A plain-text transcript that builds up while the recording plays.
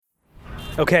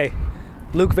Okay,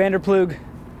 Luke Vanderplug,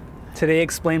 Today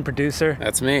Explained producer.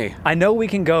 That's me. I know we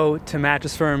can go to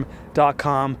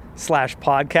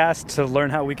mattressfirm.com/podcast to learn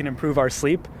how we can improve our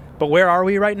sleep, but where are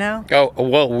we right now? Oh,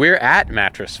 well, we're at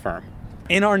Mattress Firm.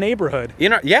 In our neighborhood.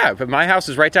 Yeah, but my house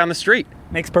is right down the street.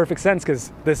 Makes perfect sense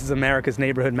because this is America's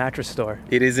neighborhood mattress store.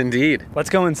 It is indeed. Let's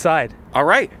go inside. All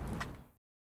right.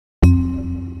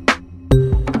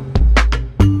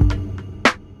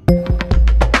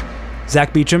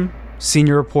 Zach Beecham,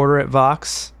 senior reporter at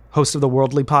Vox, host of the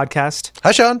Worldly podcast.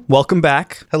 Hi, Sean. Welcome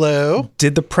back. Hello.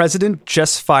 Did the president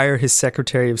just fire his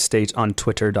Secretary of State on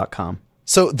Twitter.com?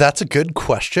 So that's a good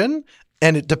question,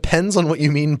 and it depends on what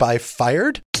you mean by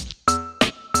fired.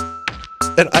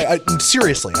 And I'm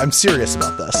serious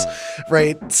about this,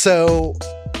 right? So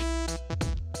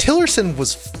Tillerson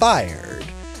was fired.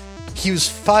 He was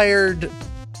fired,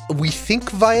 we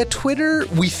think, via Twitter.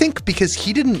 We think because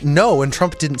he didn't know and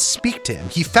Trump didn't speak to him.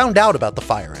 He found out about the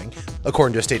firing,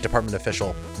 according to a State Department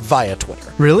official, via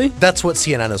Twitter. Really? That's what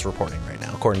CNN is reporting right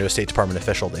now, according to a State Department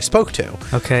official they spoke to.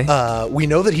 Okay. We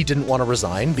know that he didn't want to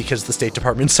resign because the State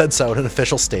Department said so in an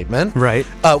official statement. Right.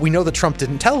 We know that Trump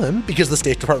didn't tell him because the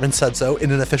State Department said so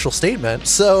in an official statement.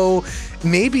 So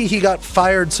maybe he got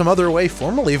fired some other way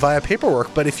formally via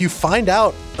paperwork. But if you find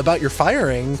out about your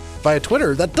firing via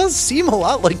Twitter, that does seem a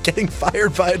lot like getting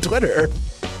fired via Twitter.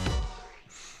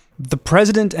 The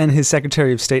president and his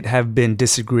Secretary of State have been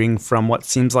disagreeing from what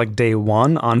seems like day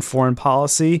one on foreign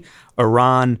policy.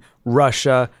 Iran,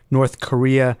 Russia, North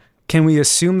Korea. Can we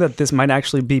assume that this might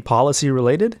actually be policy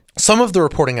related? Some of the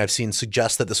reporting I've seen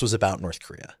suggests that this was about North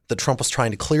Korea, that Trump was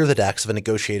trying to clear the decks of a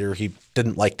negotiator he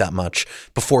didn't like that much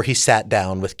before he sat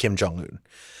down with Kim Jong-un.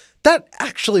 That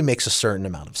actually makes a certain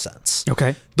amount of sense.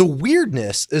 Okay. The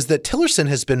weirdness is that Tillerson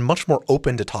has been much more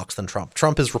open to talks than Trump.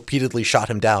 Trump has repeatedly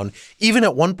shot him down, even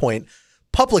at one point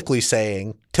publicly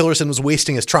saying Tillerson was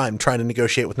wasting his time trying to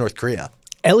negotiate with North Korea.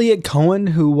 Elliot Cohen,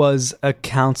 who was a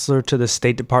counselor to the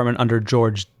State Department under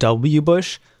George W.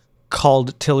 Bush,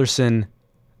 called Tillerson,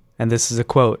 and this is a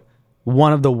quote,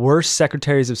 one of the worst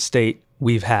secretaries of state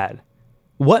we've had.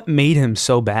 What made him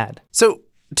so bad? So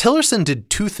Tillerson did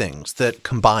two things that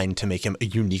combined to make him a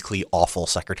uniquely awful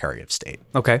Secretary of State.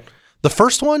 Okay. The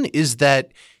first one is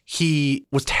that he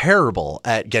was terrible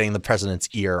at getting the president's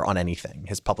ear on anything.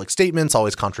 His public statements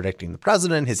always contradicting the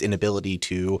president, his inability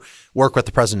to work with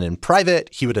the president in private.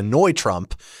 He would annoy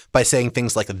Trump by saying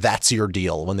things like, "That's your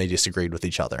deal," when they disagreed with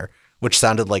each other, which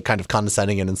sounded like kind of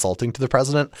condescending and insulting to the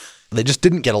president. They just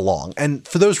didn't get along. And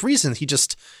for those reasons, he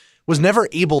just was never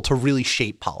able to really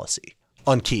shape policy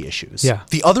on key issues. Yeah.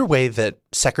 The other way that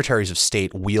secretaries of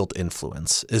state wield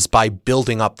influence is by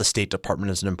building up the State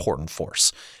Department as an important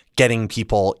force, getting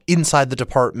people inside the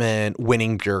department,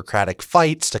 winning bureaucratic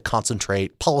fights to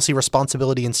concentrate policy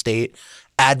responsibility in state,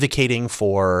 advocating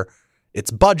for its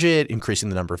budget, increasing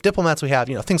the number of diplomats we have,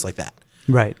 things like that.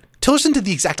 Right. Tillerson did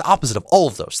the exact opposite of all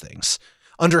of those things.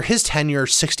 Under his tenure,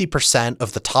 60%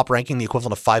 of the top ranking, the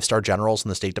equivalent of 5-star generals in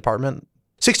the State Department,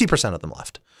 60% of them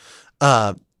left.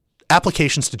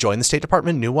 Applications to join the State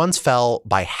Department, new ones, fell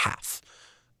by half,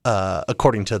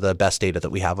 according to the best data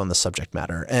that we have on the subject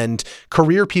matter. And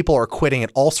career people are quitting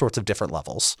at all sorts of different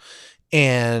levels.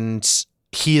 And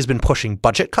he has been pushing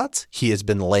budget cuts. He has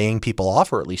been laying people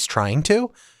off, or at least trying to.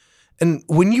 And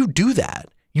when you do that,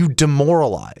 you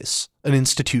demoralize an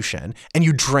institution and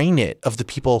you drain it of the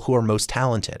people who are most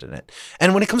talented in it.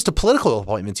 And when it comes to political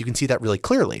appointments, you can see that really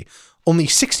clearly. Only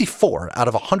 64 out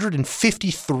of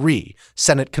 153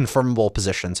 Senate confirmable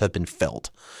positions have been filled,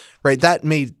 right? That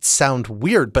may sound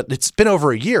weird, but it's been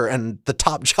over a year and the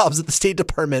top jobs at the State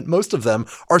Department, most of them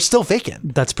are still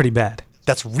vacant. That's pretty bad.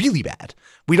 That's really bad.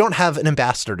 We don't have an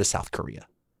ambassador to South Korea.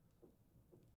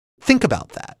 Think about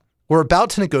that. We're about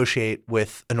to negotiate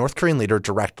with a North Korean leader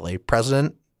directly,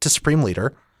 president to supreme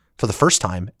leader, for the first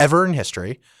time ever in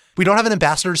history. We don't have an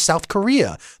ambassador to South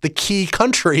Korea, the key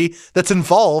country that's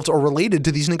involved or related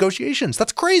to these negotiations.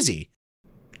 That's crazy.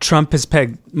 Trump has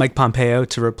pegged Mike Pompeo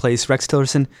to replace Rex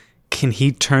Tillerson. Can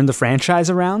he turn the franchise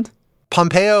around?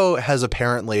 Pompeo has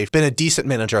apparently been a decent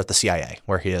manager at the CIA,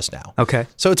 where he is now. Okay.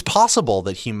 So it's possible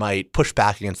that he might push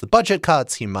back against the budget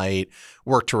cuts. He might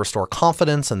work to restore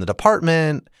confidence in the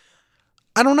department.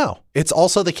 I don't know. It's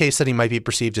also the case that he might be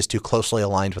perceived as too closely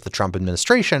aligned with the Trump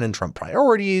administration and Trump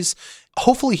priorities.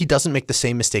 Hopefully he doesn't make the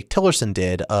same mistake Tillerson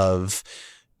did of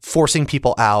forcing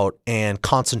people out and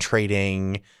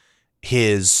concentrating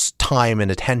his time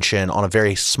and attention on a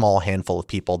very small handful of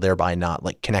people, thereby not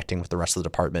connecting with the rest of the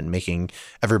department, making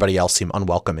everybody else seem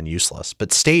unwelcome and useless.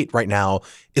 But state right now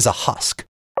is a husk.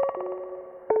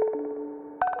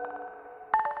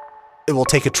 It will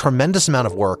take a tremendous amount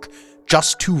of work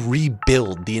just to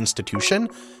rebuild the institution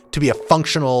to be a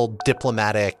functional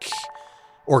diplomatic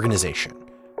organization.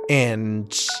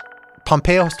 And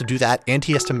Pompeo has to do that, and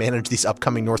he has to manage these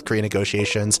upcoming North Korea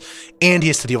negotiations, and he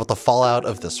has to deal with the fallout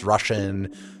of this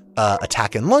Russian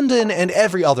attack in London and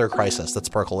every other crisis that's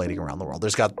percolating around the world.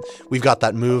 We've got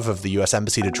that move of the U.S.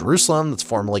 Embassy to Jerusalem that's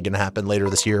formally going to happen later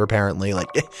this year, apparently. Like,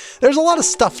 there's a lot of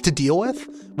stuff to deal with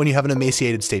when you have an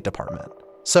emaciated State Department.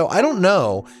 So I don't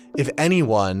know if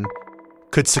anyone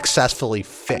could successfully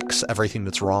fix everything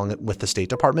that's wrong with the State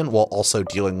Department while also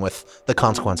dealing with the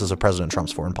consequences of President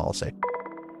Trump's foreign policy.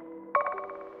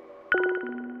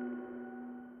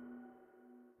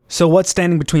 So what's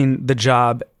standing between the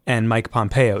job and Mike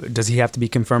Pompeo? Does he have to be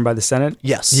confirmed by the Senate?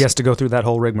 Yes. He has to go through that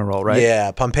whole rigmarole, right?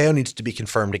 Yeah, Pompeo needs to be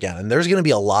confirmed again. And there's going to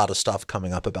be a lot of stuff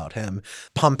coming up about him.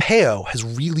 Pompeo has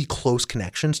really close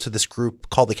connections to this group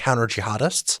called the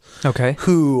counter-jihadists, Okay.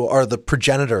 who are the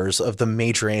progenitors of the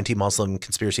major anti-Muslim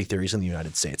conspiracy theories in the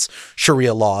United States.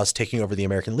 Sharia laws taking over the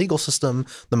American legal system.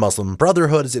 The Muslim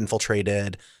Brotherhood has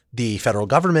infiltrated the federal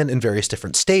government in various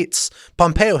different states.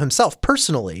 Pompeo himself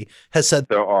personally has said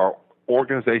there are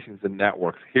organizations and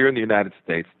networks here in the United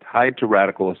States tied to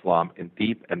radical Islam in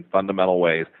deep and fundamental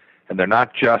ways. And they're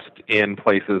not just in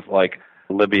places like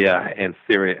Libya and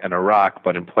Syria and Iraq,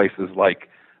 but in places like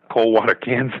Coldwater,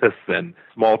 Kansas, and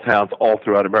small towns all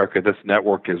throughout America. This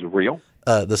network is real.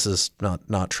 This is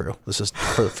not true. This is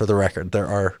for the record. There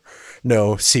are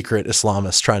no secret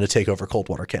Islamists trying to take over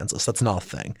Coldwater, Kansas. That's not a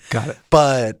thing. Got it.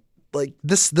 But like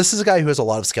this is a guy who has a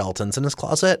lot of skeletons in his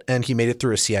closet, and he made it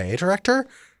through a CIA director.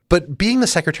 But being the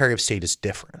Secretary of State is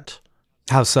different.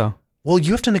 How so? Well,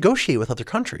 you have to negotiate with other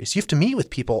countries. You have to meet with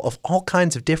people of all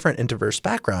kinds of different and diverse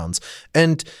backgrounds.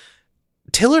 And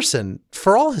Tillerson,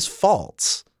 for all his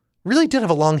faults, really did have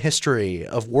a long history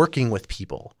of working with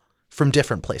people from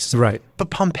different places. Right.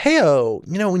 But Pompeo,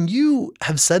 when you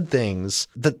have said things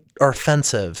that are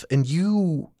offensive and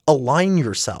you align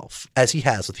yourself, as he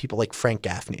has with people like Frank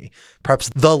Gaffney, perhaps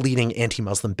the leading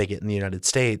anti-Muslim bigot in the United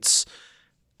States,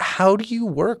 how do you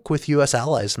work with U.S.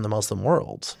 allies in the Muslim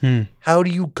world? How do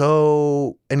you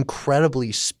go and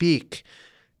credibly speak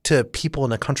to people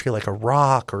in a country like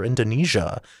Iraq or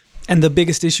Indonesia? And the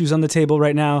biggest issues on the table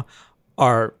right now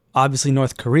are obviously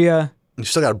North Korea. You've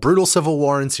still got a brutal civil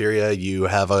war in Syria. You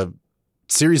have a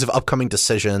series of upcoming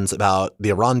decisions about the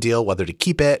Iran deal, whether to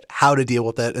keep it, how to deal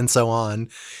with it, and so on.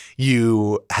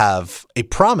 You have a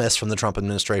promise from the Trump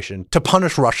administration to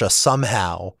punish Russia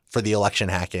somehow for the election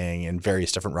hacking and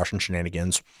various different Russian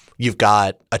shenanigans. You've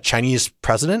got a Chinese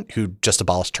president who just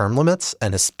abolished term limits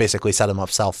and has basically set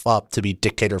himself up to be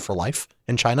dictator for life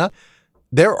in China.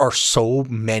 There are so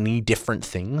many different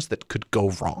things that could go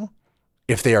wrong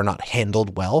if they are not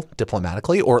handled well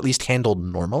diplomatically, or at least handled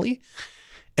normally.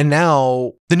 And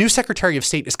now the new Secretary of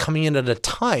State is coming in at a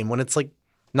time when it's like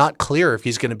not clear if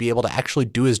he's going to be able to actually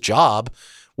do his job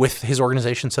with his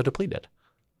organization so depleted.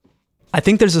 I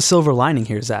think there's a silver lining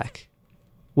here, Zach,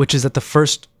 which is that the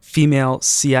first female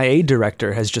CIA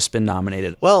director has just been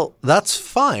nominated. Well, that's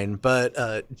fine, but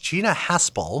Gina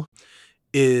Haspel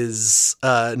is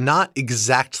not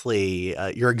exactly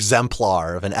your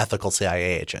exemplar of an ethical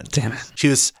CIA agent. Damn it. She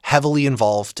was heavily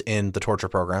involved in the torture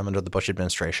program under the Bush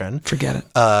administration. Forget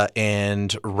it.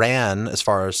 And ran, as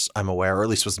far as I'm aware, or at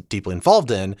least was deeply involved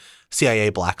in, CIA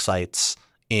black sites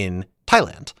in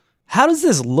Thailand. How does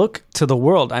this look to the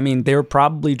world? I mean, they were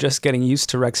probably just getting used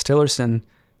to Rex Tillerson,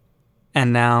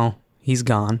 and now he's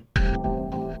gone.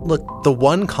 Look, the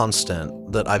one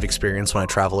constant that I've experienced when I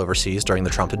travel overseas during the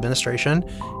Trump administration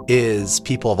is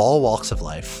people of all walks of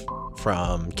life,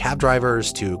 from cab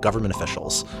drivers to government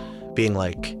officials, being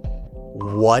like,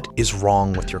 what is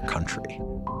wrong with your country?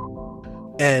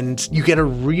 And you get a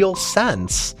real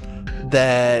sense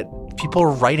that people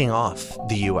are writing off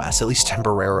the U.S., at least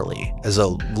temporarily, as a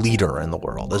leader in the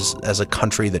world, as a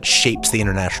country that shapes the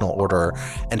international order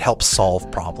and helps solve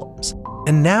problems.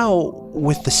 And now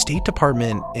with the State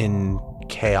Department in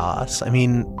chaos, I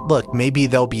mean, look, maybe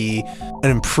there'll be an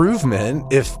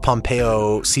improvement if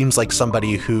Pompeo seems like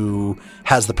somebody who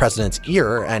has the president's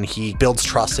ear and he builds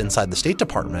trust inside the State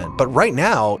Department. But right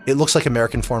now, it looks like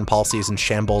American foreign policy is in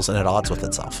shambles and at odds with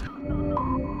itself.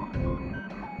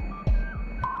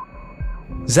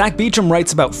 Zach Beecham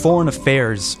writes about foreign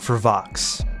affairs for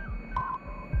Vox.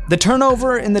 The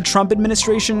turnover in the Trump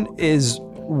administration is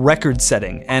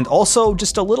record-setting and also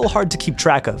just a little hard to keep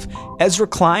track of. Ezra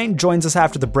Klein joins us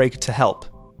after the break to help.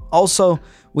 Also,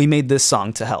 we made this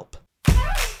song to help. All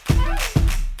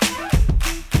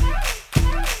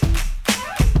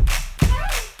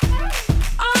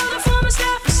the former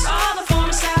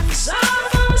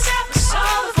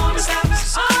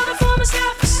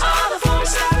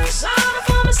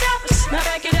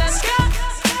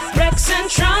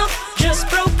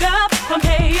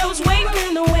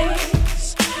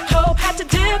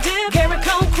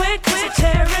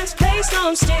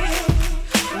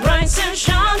Prince and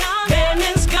Sean.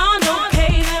 Bannon's gone, don't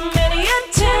pay them any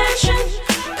attention.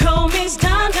 Comey's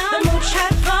done, the mooch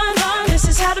had fun. This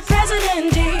is how the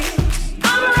president did.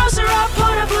 I'm a roaster, I'll pour,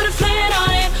 I put a flan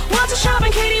on it. Want to shop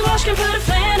and Katie Walsh can put a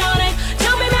flan on it.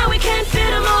 Tell me man, we can't fit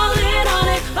them all in on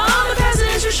it. All the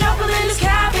presidents reshuffle in his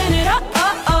cabinet.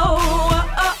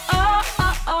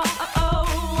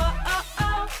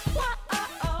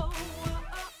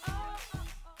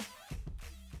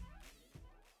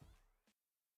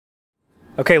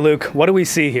 Okay, Luke, what do we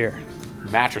see here?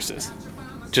 Mattresses.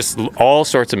 Just all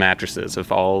sorts of mattresses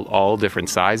of all different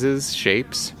sizes,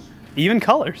 shapes. Even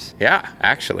colors. Yeah,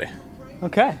 actually.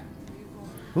 Okay.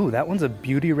 Ooh, that one's a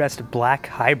Beauty Rest Black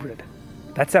Hybrid.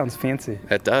 That sounds fancy.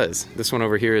 That does. This one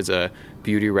over here is a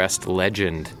Beauty Rest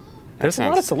Legend. There's a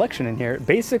lot of selection in here.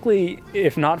 Basically,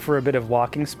 if not for a bit of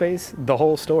walking space, the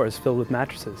whole store is filled with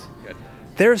mattresses. Good.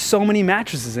 There's so many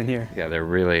mattresses in here. Yeah, there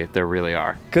really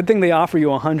are. Good thing they offer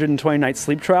you a 120-night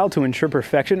sleep trial to ensure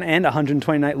perfection and a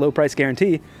 120-night low price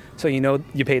guarantee, so you know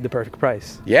you paid the perfect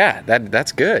price. Yeah,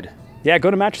 that's good. Yeah,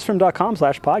 go to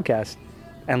mattressfirm.com/podcast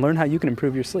and learn how you can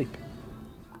improve your sleep.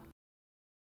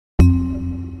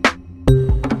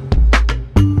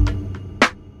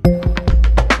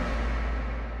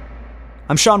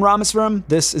 I'm Sean Rameswaram.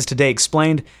 This is Today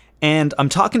Explained, and I'm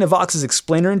talking to Vox's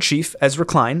explainer-in-chief, Ezra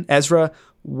Klein. Ezra,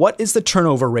 what is the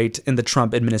turnover rate in the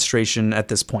Trump administration at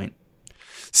this point?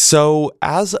 So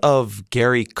as of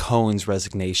Gary Cohn's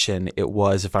resignation, it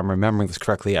was, if I'm remembering this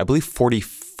correctly, I believe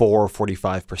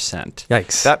 45%.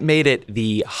 Yikes. That made it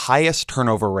the highest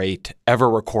turnover rate ever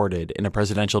recorded in a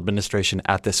presidential administration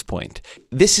at this point.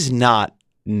 This is not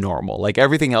normal. Like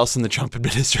everything else in the Trump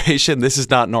administration, this is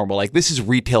not normal. Like this is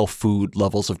retail food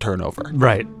levels of turnover.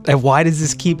 Right. And why does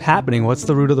this keep happening? What's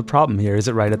the root of the problem here? Is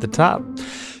it right at the top?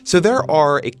 So there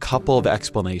are a couple of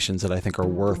explanations that I think are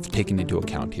worth taking into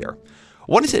account here.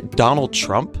 One is that Donald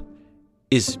Trump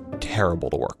is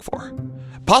terrible to work for.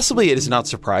 Possibly it is not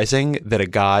surprising that a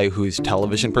guy whose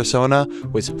television persona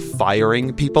was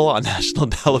firing people on national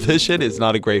television is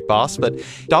not a great boss, but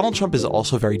Donald Trump is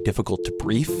also very difficult to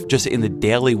brief. Just in the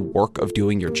daily work of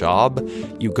doing your job,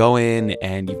 you go in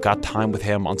and you've got time with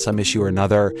him on some issue or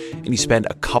another, and you spend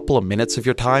a couple of minutes of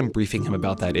your time briefing him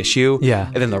about that issue.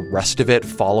 Yeah. And then the rest of it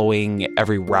following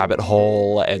every rabbit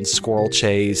hole and squirrel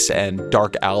chase and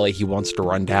dark alley he wants to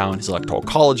run down, his electoral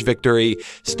college victory,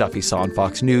 stuff he saw on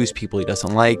Fox News, people he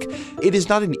doesn't like. It is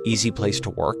not an easy place to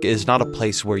work. It is not a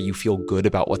place where you feel good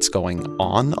about what's going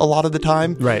on a lot of the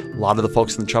time. Right. A lot of the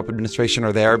folks in the Trump administration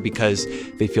are there because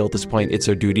they feel at this point it's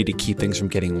their duty to keep things from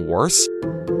getting worse.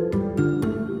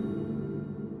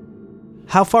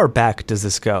 How far back does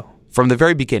this go? From the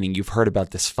very beginning, you've heard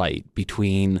about this fight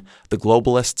between the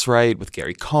globalists, right, with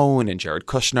Gary Cohn and Jared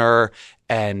Kushner,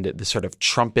 and the sort of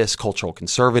Trumpist cultural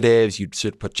conservatives. You'd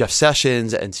sort of put Jeff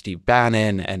Sessions and Steve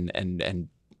Bannon and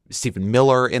Stephen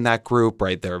Miller in that group,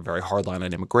 right? They're very hardline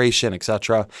on immigration, et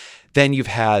cetera. Then you've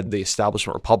had the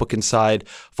establishment Republican side,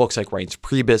 folks like Reince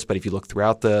Priebus, but if you look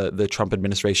throughout the Trump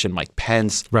administration, Mike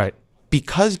Pence. Right.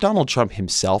 Because Donald Trump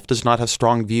himself does not have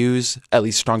strong views, at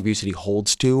least strong views that he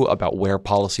holds to about where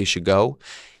policy should go,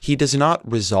 he does not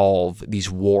resolve these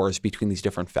wars between these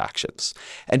different factions.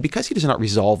 And because he does not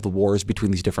resolve the wars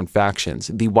between these different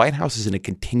factions, the White House is in a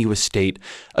continuous state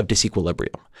of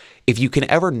disequilibrium. If you can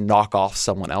ever knock off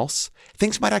someone else,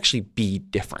 things might actually be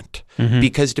different.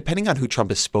 Because depending on who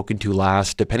Trump has spoken to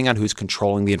last, depending on who's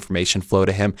controlling the information flow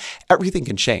to him, everything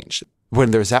can change.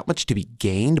 When there's that much to be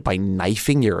gained by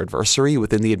knifing your adversary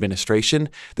within the administration,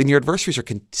 then your adversaries are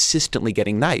consistently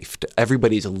getting knifed.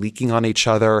 Everybody's leaking on each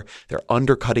other. They're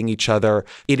undercutting each other.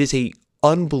 It is a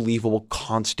unbelievable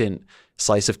constant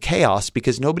slice of chaos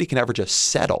because nobody can ever just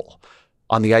settle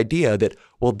on the idea that,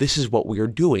 well, this is what we are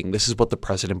doing. This is what the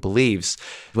president believes.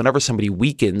 Whenever somebody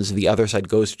weakens, the other side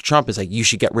goes to Trump and is like, you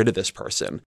should get rid of this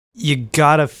person. You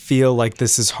gotta feel like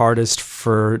this is hardest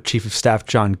for Chief of Staff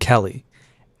John Kelly,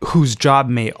 whose job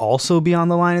may also be on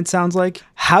the line, it sounds like.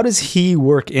 How does he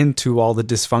work into all the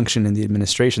dysfunction in the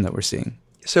administration that we're seeing?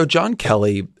 So John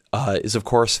Kelly is, of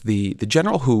course, the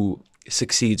general who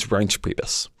succeeds Reince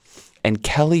Priebus. And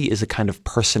Kelly is a kind of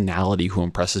personality who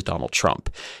impresses Donald Trump.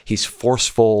 He's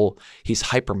forceful. He's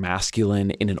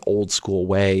hyper-masculine in an old-school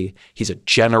way. He's a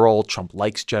general. Trump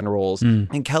likes generals.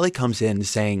 And Kelly comes in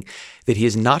saying that he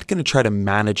is not going to try to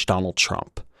manage Donald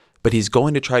Trump, but he's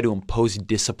going to try to impose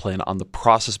discipline on the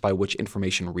process by which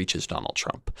information reaches Donald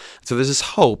Trump. So there's this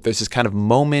hope, there's this kind of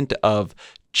moment of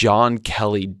John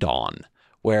Kelly dawn,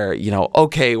 where,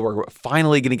 okay, we're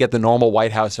finally going to get the normal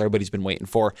White House everybody's been waiting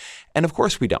for. And of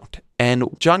course we don't. And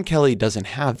John Kelly doesn't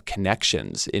have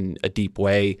connections in a deep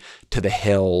way to the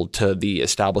Hill, to the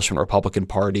establishment Republican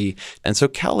Party. And so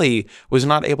Kelly was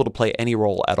not able to play any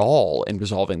role at all in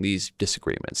resolving these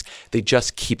disagreements. They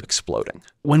just keep exploding.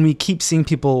 When we keep seeing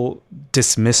people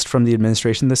dismissed from the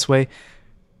administration this way,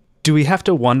 do we have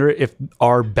to wonder if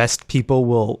our best people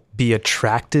will be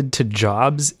attracted to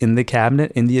jobs in the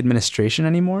cabinet, in the administration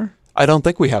anymore? I don't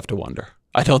think we have to wonder.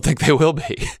 I don't think they will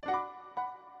be.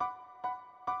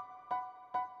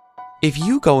 If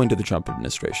you go into the Trump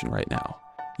administration right now,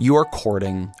 you are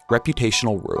courting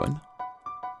reputational ruin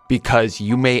because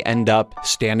you may end up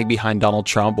standing behind Donald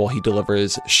Trump while he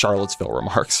delivers Charlottesville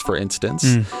remarks, for instance.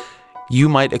 You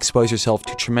might expose yourself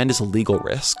to tremendous legal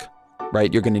risk.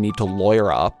 Right, you're going to need to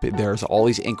lawyer up. There's all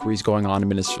these inquiries going on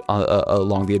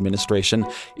along the administration.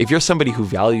 If you're somebody who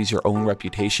values your own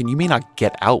reputation, you may not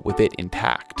get out with it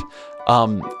intact.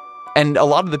 And a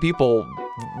lot of the people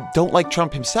don't like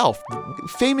Trump himself.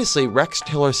 Famously, Rex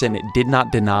Tillerson did not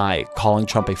deny calling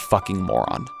Trump a fucking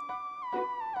moron.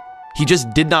 He just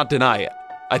did not deny it.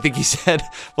 I think he said,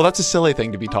 well, that's a silly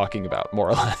thing to be talking about, more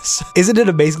or less. Isn't it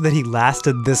amazing that he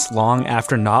lasted this long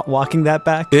after not walking that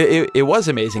back? It was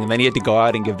amazing. And then he had to go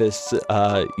out and give this,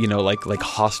 like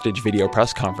hostage video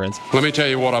press conference. Let me tell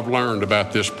you what I've learned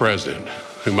about this president,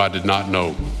 whom I did not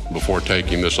know before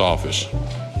taking this office.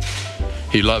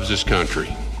 He loves his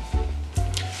country.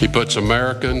 He puts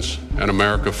Americans and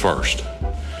America first.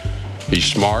 He's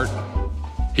smart.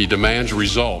 He demands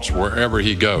results wherever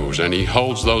he goes, and he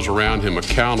holds those around him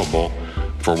accountable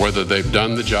for whether they've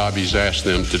done the job he's asked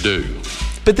them to do.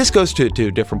 But this goes to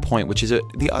a different point, which is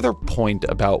the other point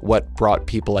about what brought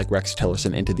people like Rex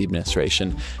Tillerson into the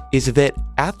administration is that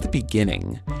at the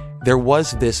beginning, there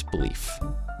was this belief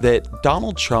that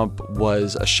Donald Trump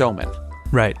was a showman.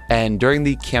 Right. And during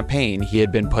the campaign, he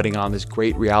had been putting on this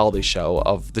great reality show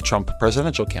of the Trump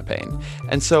presidential campaign.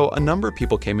 And so a number of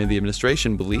people came into the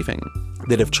administration believing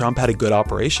that if Trump had a good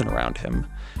operation around him,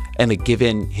 and that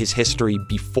given his history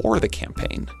before the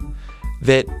campaign,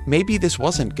 that maybe this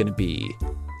wasn't going to be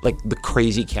like the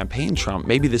crazy campaign Trump.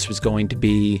 Maybe this was going to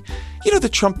be, the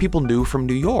Trump people knew from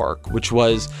New York, which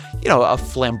was, a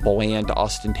flamboyant,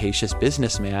 ostentatious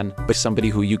businessman, but somebody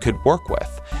who you could work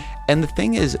with. And the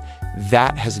thing is,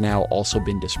 that has now also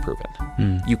been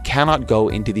disproven. You cannot go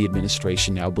into the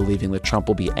administration now believing that Trump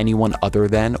will be anyone other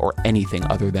than or anything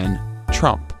other than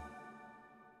Trump.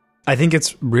 I think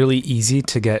it's really easy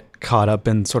to get caught up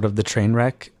in sort of the train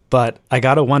wreck, but I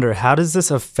got to wonder, how does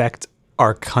this affect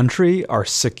our country, our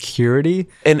security?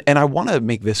 And I want to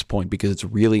make this point because it's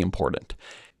really important.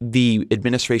 The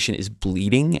administration is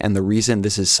bleeding, and the reason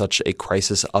this is such a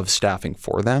crisis of staffing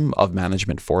for them, of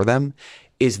management for them,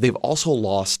 is they've also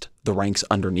lost the ranks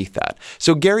underneath that.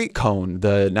 So Gary Cohn,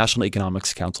 the National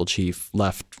Economics Council chief,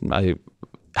 left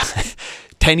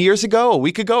 10 years ago, a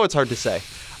week ago, it's hard to say.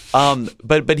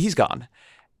 But he's gone.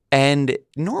 And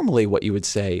normally what you would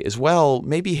say is, well,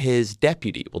 maybe his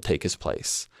deputy will take his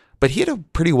place. But he had a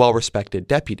pretty well-respected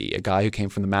deputy, a guy who came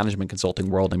from the management consulting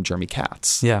world named Jeremy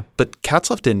Katz. Yeah. But Katz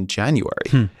left in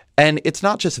January. And it's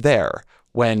not just there.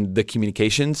 When the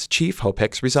communications chief, Hope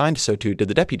Hicks, resigned, so too did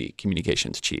the deputy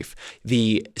communications chief.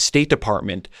 The State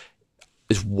Department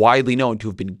is widely known to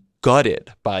have been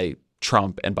gutted by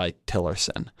Trump and by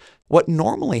Tillerson. What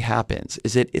normally happens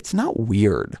is that it's not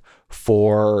weird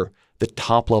for the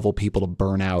top-level people to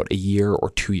burn out a year or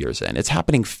 2 years in. It's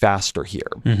happening faster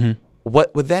here.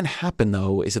 What would then happen,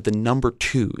 though, is that the number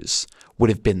twos would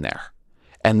have been there.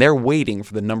 And they're waiting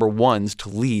for the number ones to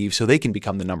leave so they can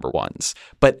become the number ones.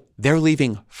 But they're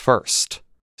leaving first.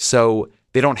 So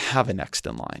they don't have a next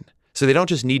in line. So they don't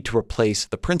just need to replace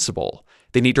the principal.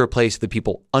 They need to replace the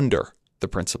people under the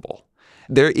principal.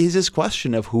 There is this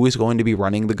question of who is going to be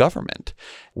running the government.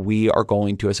 We are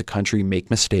going to, as a country, make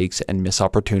mistakes and miss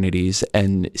opportunities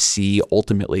and see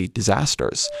ultimately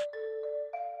disasters.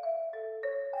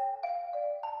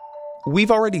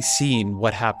 We've already seen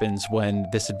what happens when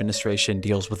this administration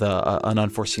deals with an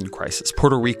unforeseen crisis.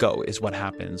 Puerto Rico is what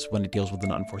happens when it deals with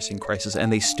an unforeseen crisis,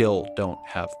 and they still don't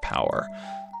have power.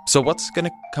 So what's going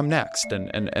to come next?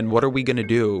 And what are we going to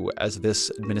do as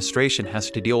this administration has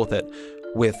to deal with it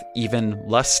with even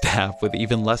less staff, with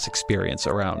even less experience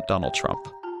around Donald Trump?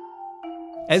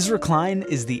 Ezra Klein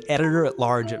is the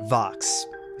editor-at-large at Vox.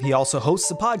 He also hosts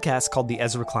a podcast called The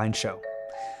Ezra Klein Show.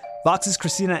 Vox's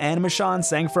Christina Animashan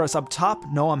sang for us up top.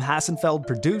 Noam Hassenfeld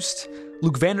produced.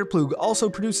 Luke Vanderplug also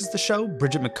produces the show.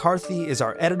 Bridget McCarthy is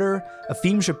our editor.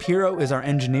 Afim Shapiro is our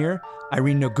engineer.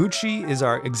 Irene Noguchi is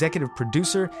our executive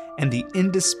producer. And the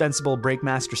indispensable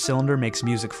Breakmaster Cylinder makes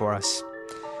music for us.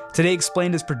 Today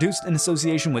Explained is produced in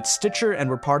association with Stitcher, and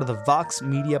we're part of the Vox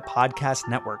Media Podcast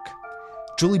Network.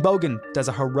 Julie Bogan does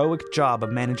a heroic job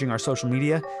of managing our social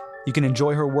media. You can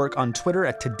enjoy her work on Twitter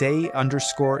at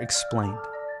today_explained.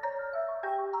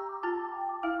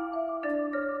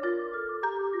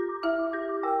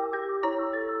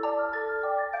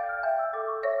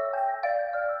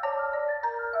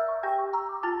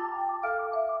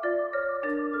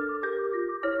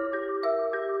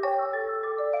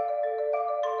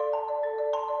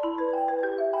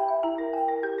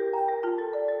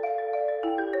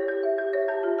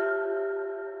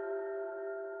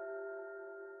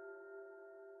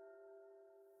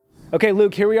 Okay,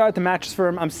 Luke, here we are at the mattress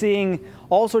firm. I'm seeing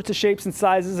all sorts of shapes and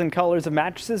sizes and colors of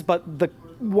mattresses, but the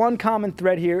one common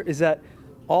thread here is that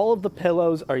all of the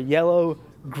pillows are yellow,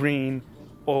 green,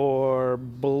 or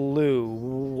blue.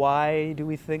 Why do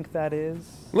we think that is?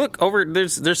 Look,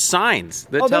 there's signs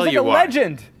that Oh, tell there's you like a why.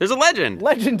 legend. There's a legend.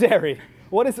 Legendary.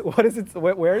 What is it?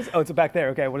 Where is? Oh, it's back there.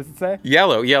 Okay, what does it say?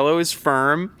 Yellow. Yellow is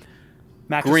firm.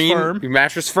 Mattress Green. firm.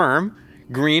 Mattress firm.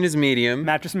 Green is medium.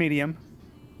 Mattress medium.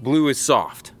 Blue is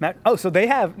soft. So they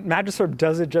have, Mattress Firm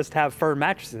doesn't just have firm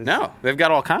mattresses. No, they've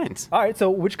got all kinds. All right, so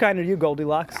which kind are you,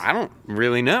 Goldilocks? I don't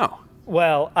really know.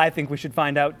 Well, I think we should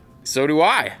find out So do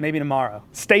I. maybe tomorrow.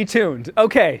 Stay tuned.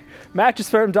 Okay,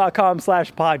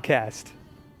 mattressfirm.com/podcast.